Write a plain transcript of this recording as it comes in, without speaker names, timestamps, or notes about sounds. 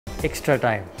extra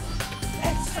time.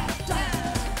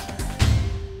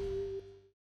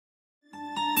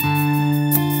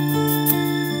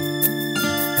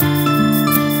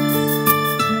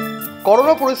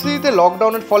 Corona পরিস্থিতিতে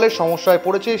লকডাউনের ফলে সমস্যায়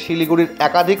পড়েছে শিলিগুড়ির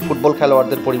একাধিক ফুটবল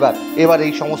খেলোয়াড়দের পরিবার। এবার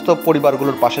এই সমস্ত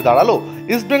পরিবারগুলোর পাশে দাঁড়ালো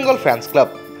east Bengal fans club.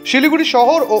 Siliguri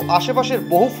শহর ও আশেপাশের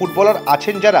বহু ফুটবলার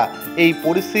আছেন যারা এই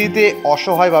পরিস্থিতিতে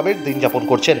অসহায়ভাবে দিন যাপন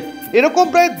করছেন। এরকম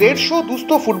প্রায় 150 দুস্থ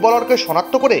ফুটবলারকে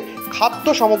শনাক্ত করে খাদ্য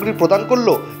সামগ্রী প্রদান করল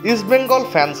ইস্ট বেঙ্গল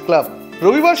ফ্যান্স ক্লাব।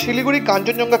 রবিবার শিলিগুড়ি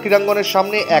কাঞ্চনজঙ্ঘা ক্রীড়াঙ্গনের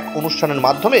সামনে এক অনুষ্ঠানের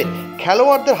মাধ্যমে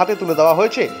খেলোয়াড়দের হাতে তুলে দেওয়া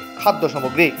হয়েছে খাদ্য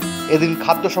সামগ্রী। এদিন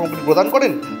খাদ্য সামগ্রী প্রদান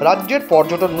করেন রাজ্যের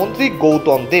পর্যটন মন্ত্রী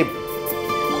গৌতম দেব।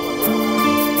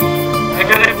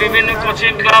 এখানে বিভিন্ন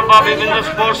কোচিং ক্লাব বা বিভিন্ন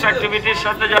স্পোর্টস অ্যাক্টিভিটির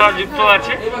সাথে যারা যুক্ত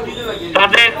আছে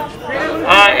তাদের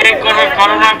এই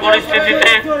করোনা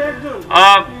পরিস্থিতিতে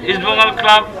ইস্টবেঙ্গল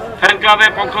ক্লাব ফ্যান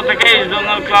ক্লাবের পক্ষ থেকে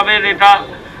ইস্টবেঙ্গল ক্লাবের এটা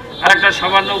একটা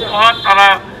সামান্য উপহার তারা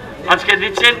আজকে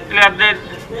দিচ্ছেন। প্লেয়ারদের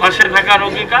পাশে থাকার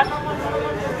অঙ্গীকার,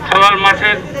 খেলার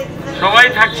মাঠের সবাই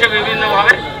থাকছে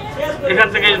বিভিন্নভাবে। এখান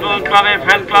থেকে ইস্টবেঙ্গল ক্লাবের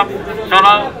ফ্যান ক্লাব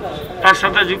তারাও তার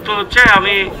সাথে যুক্ত হচ্ছে।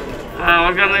 আমি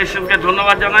অর্গানাইজেশনকে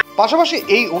ধন্যবাদ জানাই। পাশাপাশি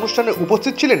এই অনুষ্ঠানে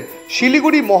উপস্থিত ছিলেন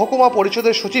শিলিগুড়ি মহকুমা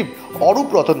পরিষদের সচিব অরূপ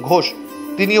রতন ঘোষ।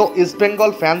 তিনিও ইস্ট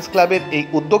বেঙ্গল ফ্যান্স ক্লাবের এই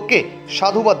উদ্যোগকে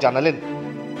সাধুবাদ জানালেন।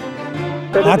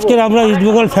 আজকের আমরা ইস্ট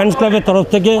বেঙ্গল ফ্যান্স ক্লাবের তরফ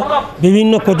থেকে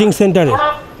বিভিন্ন কোচিং সেন্টারে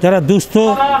যারা দুস্থ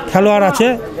খেলোয়াড় আছে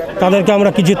তাদেরকে আমরা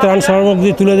কিছু ত্রাণ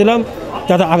সামগ্রী তুলে দিলাম,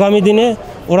 যাতে আগামী দিনে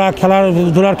ওরা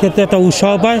খেলাধুলার ক্ষেত্রে একটা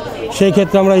উৎসাহ পায়। সেই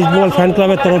ক্ষেত্রে আমরা ইস্ট বেঙ্গল ফ্যান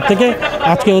ক্লাবের তরফ থেকে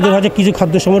আজকে ওদের কাছে কিছু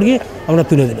খাদ্য সামগ্রী আমরা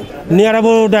তুলে দিলাম। নিয়ার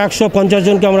অ্যাবাউট 150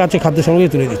 জনকে আমরা আজকে খাদ্য সামগ্রী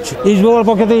তুলে দিচ্ছি। ইস্ট বেঙ্গল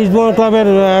পক্ষে থেকে ইস্ট বেঙ্গল ক্লাবের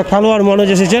খেলোয়াড় মনোজ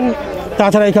এসেছেন,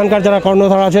 তাছাড়া এখানকার যারা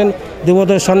কর্ণধার আছেন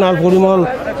দেবতর সান্যাল, পরিমল,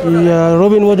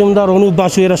 রবীন মজুমদার, অনুপ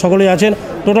বাসু, এরা সকলেই আছেন।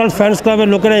 টোটাল ফ্যান্স ক্লাবের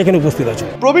লোকেরা এখানে উপস্থিত আছে।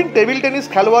 প্রবীণ টেবিল টেনিস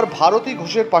খেলোয়াড় ভারতী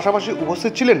ঘোষের পাশাপাশি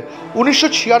উপস্থিত ছিলেন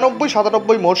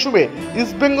 1996-97 মরশুমে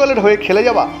ইস্ট বেঙ্গলের হয়ে খেলে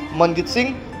যাওয়া মনজিৎ সিং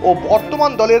ও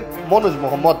বর্তমান দলের মনোজ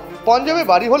মোহাম্মদ। পাঞ্জাবে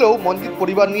বাড়ি হলেও মনজিৎ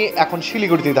পরিবার নিয়ে এখন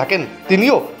শিলিগুড়িতে থাকেন।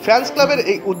 তিনিও ফ্যান্স ক্লাবের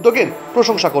এই উদ্যোগের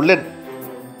প্রশংসা করলেন।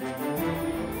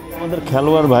 আমাদের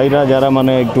খেলোয়াড় ভাইরা যারা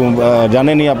মানে একটু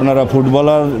জানেনই আপনারা,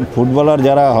 ফুটবলার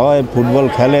যারা হয়, ফুটবল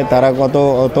খেলে, তারা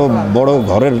অত বড়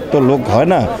ঘরের তো লোক হয়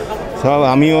না সব।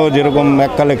 আমিও যেরকম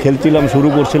এককালে খেলছিলাম, শুরু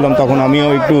করছিলাম, তখন আমিও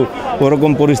একটু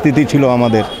ওরকম পরিস্থিতি ছিল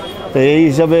আমাদের। তো এই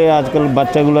হিসাবে আজকাল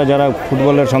বাচ্চাগুলো যারা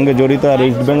ফুটবলের সঙ্গে জড়িত, আর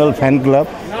ইস্ট বেঙ্গল ফ্যান ক্লাব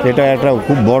এটা একটা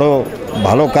খুব বড়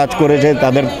ভালো কাজ করেছে।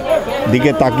 তাদের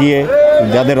দিকে তাকিয়ে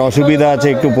যাদের অসুবিধা আছে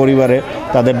একটু পরিবারে,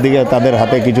 তাদের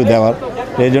হাতে কিছু দেওয়ার,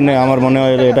 এই জন্যে আমার মনে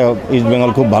হয় এটা ইস্ট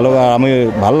বেঙ্গল খুব ভালো। আর আমি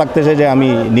ভালো লাগতেছে যে আমি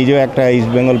নিজেও একটা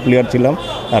ইস্ট বেঙ্গল প্লেয়ার ছিলাম,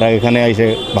 আর এখানে এসে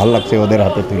ভালো লাগছে ওদের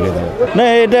হাতে তুলে দেওয়া। না,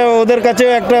 এটা ওদের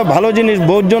কাছেও একটা ভালো জিনিস।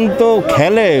 বহুজন তো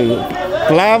খেলে,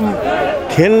 ক্লাব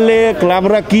খেললে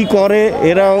ক্লাবরা কি করে,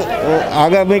 এরাও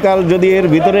আগামীকাল যদি এর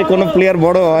ভিতরে কোনো প্লেয়ার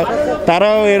বড় হয়,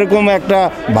 তারাও এরকম একটা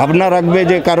ভাবনা রাখবে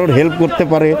যে কারোর হেল্প করতে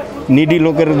পারে, নিডি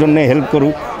লোকের জন্য হেল্প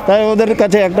করুক। তাই ওদের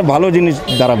কাছে একটা ভালো জিনিস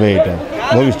দাঁড়াবে এটা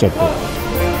ভবিষ্যতে।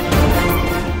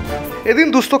 এদিন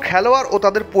দুস্থ খেলোয়াড় ও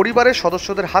তাদের পরিবারের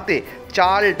সদস্যদের হাতে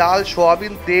চাল, ডাল,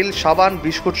 সোয়াবিন, তেল, সাবান,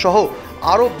 বিস্কুট সহ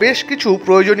আরও বেশ কিছু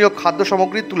প্রয়োজনীয় খাদ্য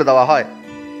সামগ্রী তুলে দেওয়া হয়।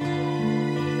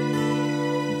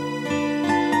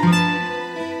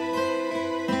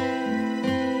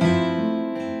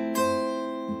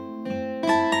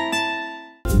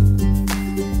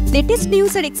 লেটেস্ট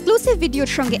নিউজ আর এক্সক্লুসিভ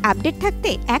ভিডিওর সঙ্গে আপডেট থাকতে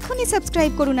এখনই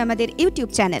সাবস্ক্রাইব করুন আমাদের ইউটিউব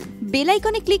চ্যানেল। বেল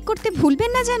আইকনে ক্লিক করতে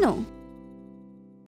ভুলবেন না যেন।